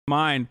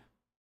mine.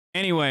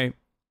 Anyway,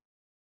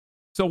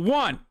 so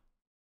one,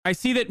 I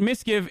see that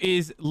Miskiv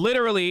is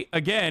literally,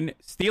 again,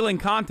 stealing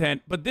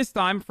content, but this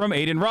time from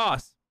Aiden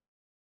Ross.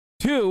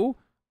 Two,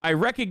 I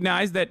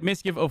recognize that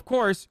Miskiv, of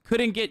course,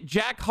 couldn't get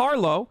Jack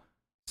Harlow,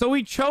 so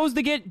he chose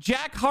to get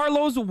Jack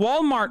Harlow's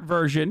Walmart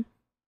version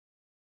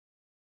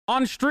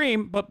on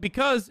stream, but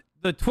because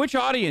the Twitch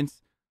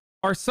audience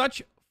are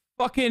such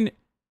fucking,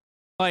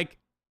 like,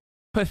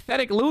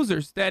 pathetic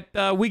losers that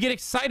we get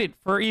excited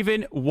for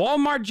even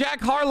Walmart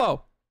Jack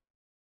Harlow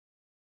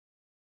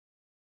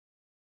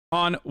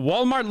on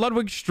Walmart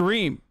Ludwig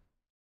stream.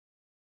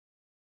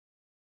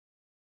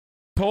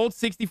 Told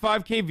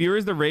 65K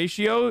viewers the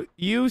ratio.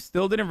 You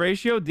still didn't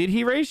ratio. Did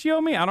he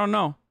ratio me? I don't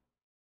know.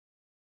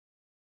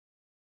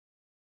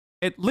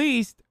 At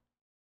least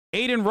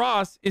Aiden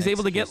Ross is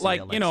able to get,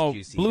 like, you know,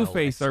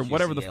 Blueface or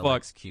whatever the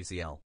fuck.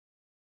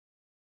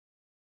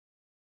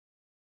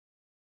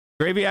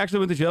 Gravy actually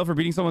went to jail for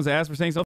beating someone's ass for saying something.